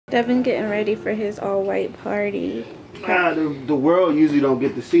Devin getting ready for his all-white party. The world usually don't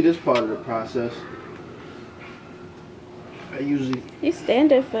get to see this part of the process. I usually... You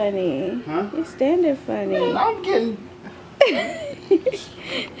standing funny. Huh? You standing funny. I'm getting...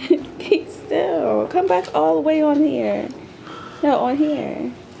 Keep still. Come back all the way on here. No, on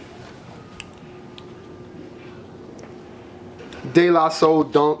here. De La Soul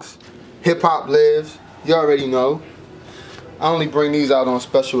Dunks. Hip Hop Lives. You already know. I only bring these out on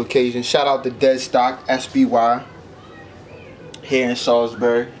special occasions. Shout out to Dead Stock SBY here in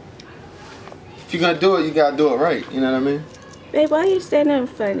Salisbury. If you're gonna do it, you gotta do it right. You know what I mean? Babe, why are you standing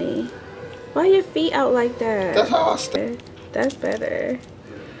funny? Why are your feet out like that? That's how I stand. That's better.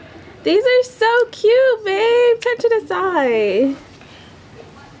 These are so cute, babe. Turn to the side.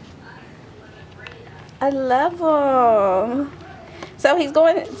 I love them. So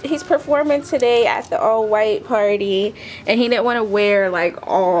he's performing today at the all-white party, and he didn't want to wear like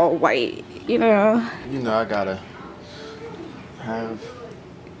all white, you know. You know, I gotta have,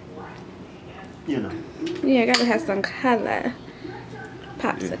 you know. Yeah, I gotta have some color.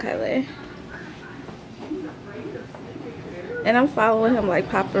 Pops of color. And I'm following him like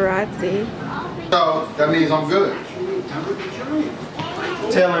paparazzi. So that means I'm good.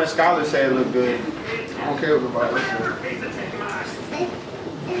 Taylor and Skylar say it look good. I don't care what nobody else says.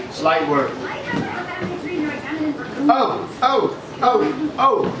 Slight work. Oh.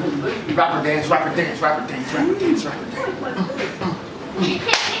 Rapper dance, rapper dance, rapper dance, rapper dance, rapper dance.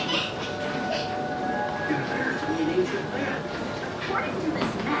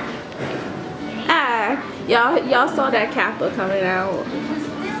 Y'all saw that Kappa coming out.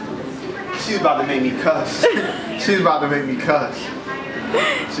 She's about to make me cuss. She's about to make me cuss.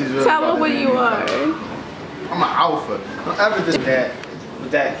 She's really Tell her what you are. I'm an alpha. Don't ever do that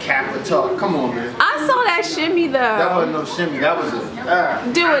with that Kappa talk. Come on, man. I saw that shimmy though. That wasn't no shimmy. That was a.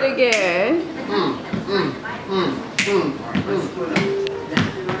 Do it again.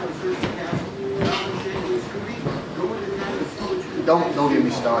 Don't get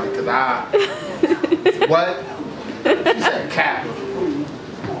me started, cause I. What? She said Kappa.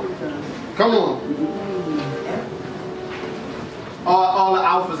 Come on. All the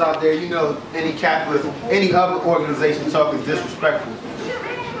alphas out there, you know, any Kappa, any other organization talk is disrespectful.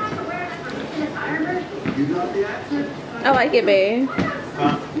 I like it, babe.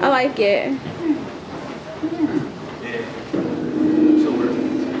 Huh? I like it. Yeah.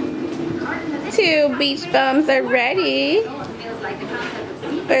 Two beach bums are ready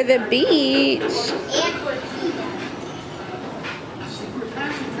for the beach.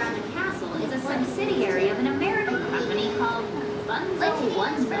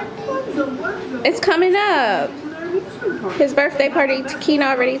 It's coming up. His birthday party, Keena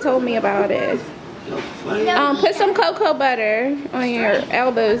already told me about it. Put some cocoa butter on your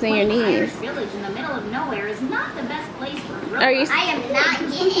elbows and your knees. Are you? I am not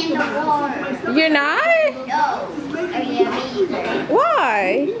getting in the water. You're not? No. Oh, yeah, me either.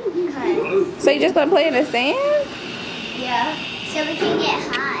 Why? Because. So you just gonna play in the sand? Yeah. So we can get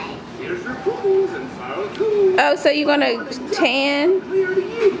high. Oh, so you're gonna tan?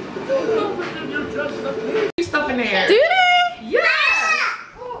 Stuff in there. Do they? Yes.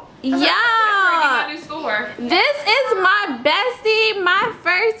 Yeah. This is my bestie, my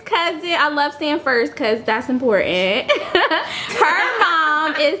first cousin. I love saying first because that's important. Her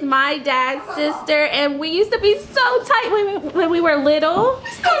mom is my dad's sister, and we used to be so tight when we were little.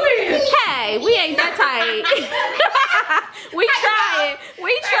 Hey, we ain't that tight. We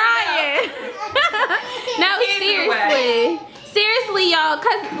trying. No, seriously. Seriously, y'all,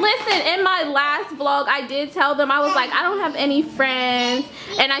 because listen, in my last vlog, I did tell them, I was like, I don't have any friends.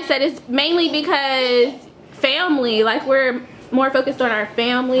 And I said it's mainly because family, like we're more focused on our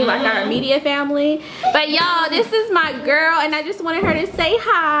family, like our immediate family. But y'all, this is my girl, and I just wanted her to say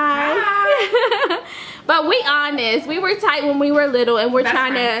hi. But we honest, we were tight when we were little, and we're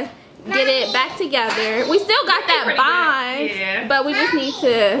trying to get it back together. We still got that bond, yeah. But we just need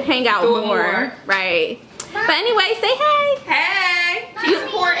to hang out more, right? But anyway, say hey. Hey, keep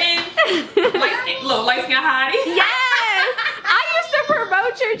supporting. Little light skin hottie. Yes, I used to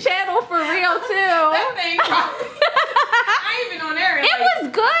promote your channel for real too. That thing, I ain't even on there. It was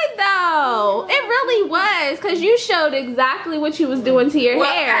good though. It really was, because you showed exactly what you was doing to your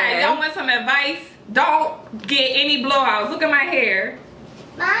hair. Y'all want some advice? Don't get any blowouts. Look at my hair.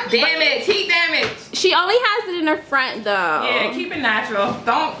 Damage, heat damage. She only has it in her front though. Yeah, keep it natural.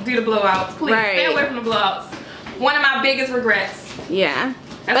 Don't do the blowouts, please. Right. Stay away from the blowouts. One of my biggest regrets. Yeah.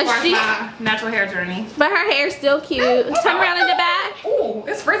 As far as my natural hair journey. But her hair's still cute. Turn around in the back. Ooh,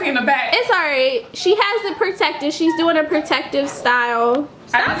 it's freezing in the back. It's alright. She has it protected. She's doing a protective style.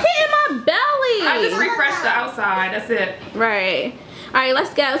 Stop outside. That's it. Right. All right,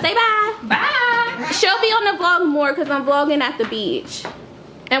 let's go. Say bye. Bye. She'll be on the vlog more because I'm vlogging at the beach.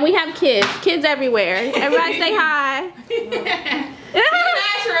 And we have kids everywhere. Everybody say hi.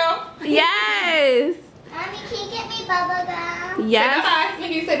 Natural. Yes. Mommy, can you get me bubble gum? Yes. Say bye-bye.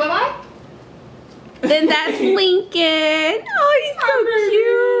 Can you say bye-bye? Then that's Lincoln. Oh, he's so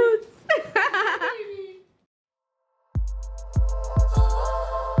cute.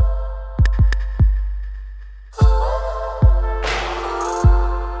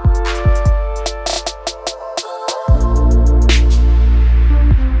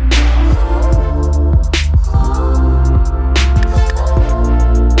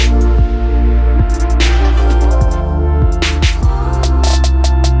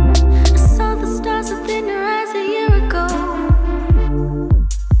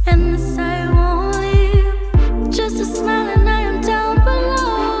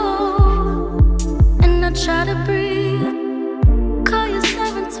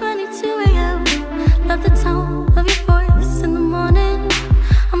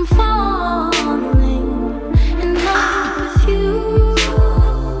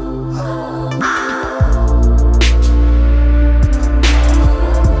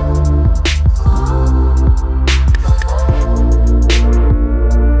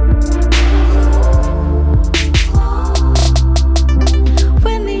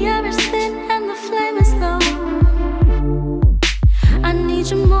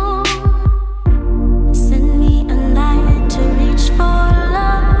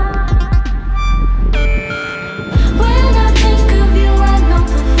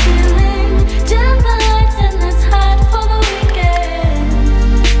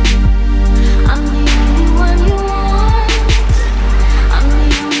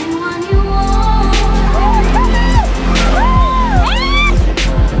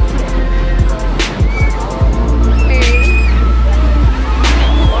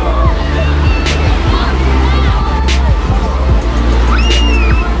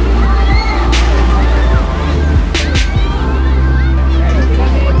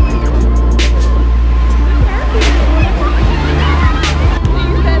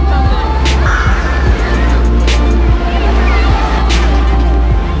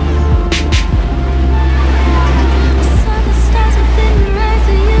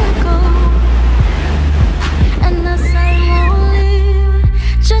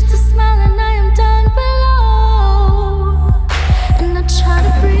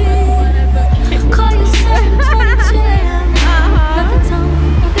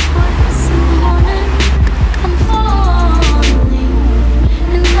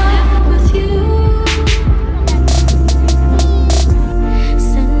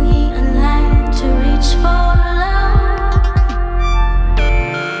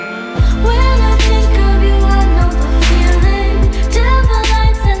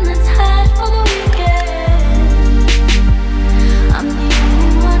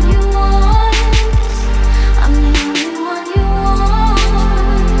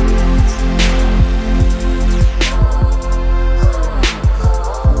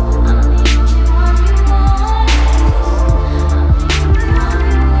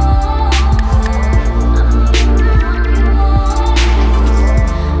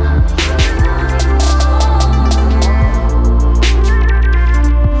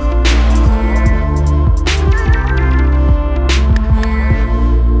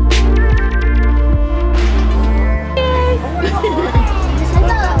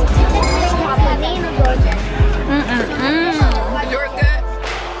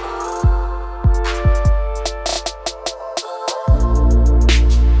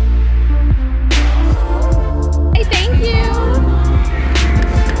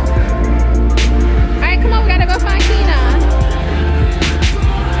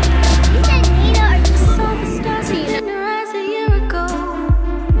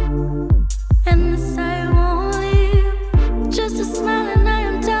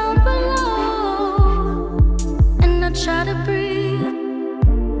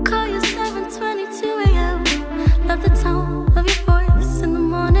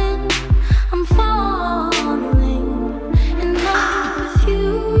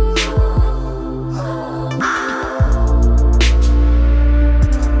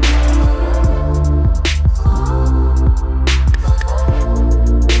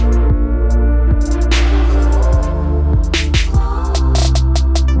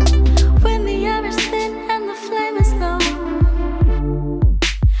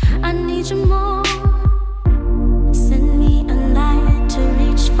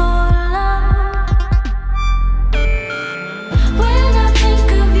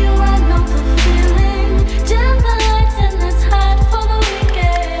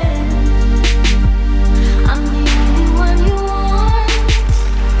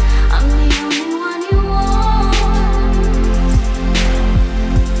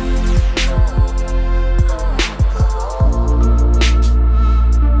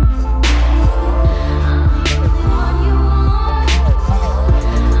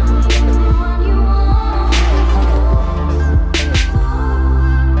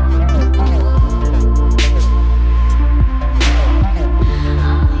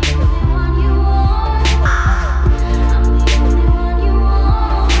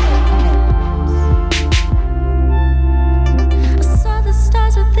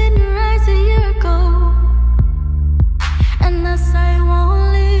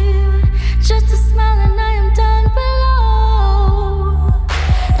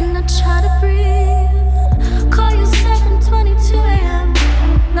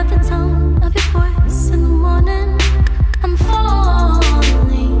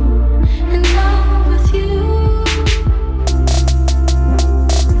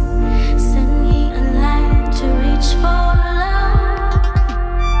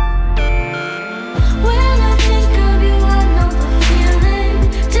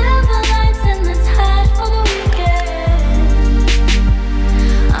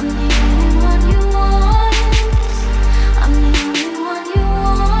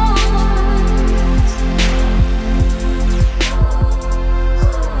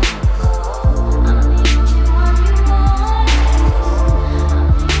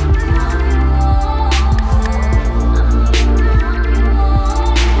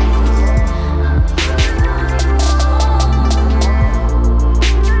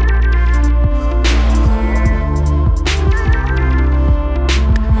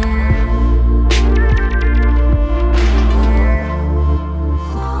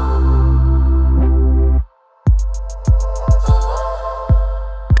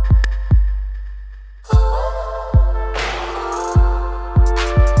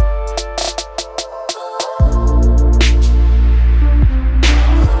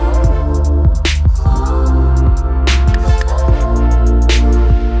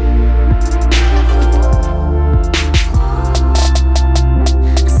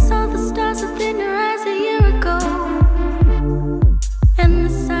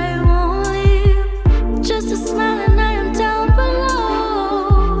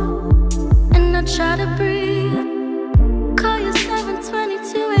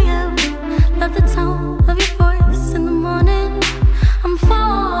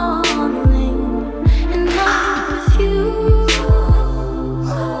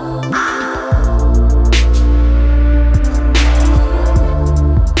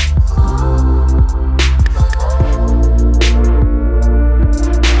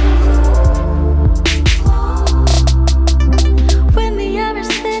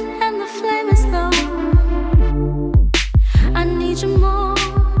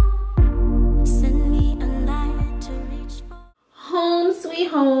 sweet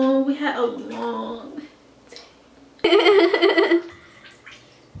home. We had a long day.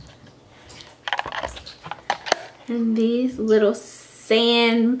 And these little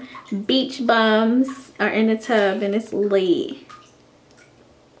sand beach bums are in the tub and it's late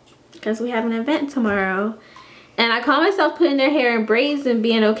because we have an event tomorrow. And I call myself putting their hair in braids and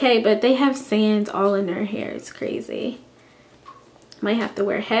being okay, but they have sand all in their hair. It's crazy. Might have to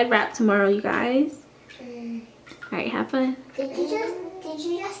wear a head wrap tomorrow, you guys. All right, have fun. Did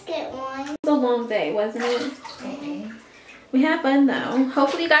you just get one? It was a long day, wasn't it? We had fun though.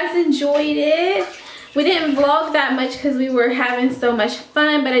 Hopefully you guys enjoyed it. We didn't vlog that much because we were having so much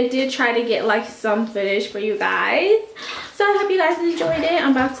fun, but I did try to get like some footage for you guys. So I hope you guys enjoyed it.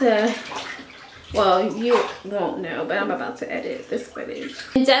 I'm about to, well, you won't know, but I'm about to edit this footage.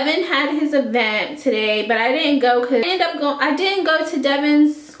 Devon had his event today, but I didn't go because I didn't go to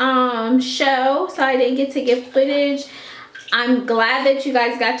Devon's show, so I didn't get to get footage. I'm glad that you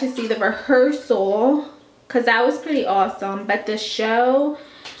guys got to see the rehearsal because that was pretty awesome, but the show,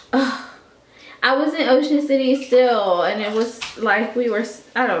 I was in Ocean City still, and it was like we were,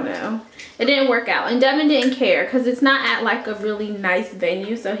 I don't know, it didn't work out. And Devon didn't care because it's not at like a really nice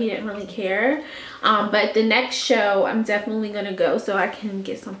venue, so he didn't really care. But the next show I'm definitely gonna go so I can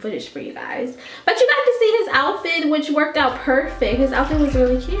get some footage for you guys. But you got to see his outfit, which worked out perfect. His outfit was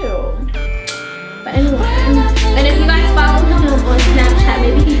really cute. But anyway, and if you guys follow him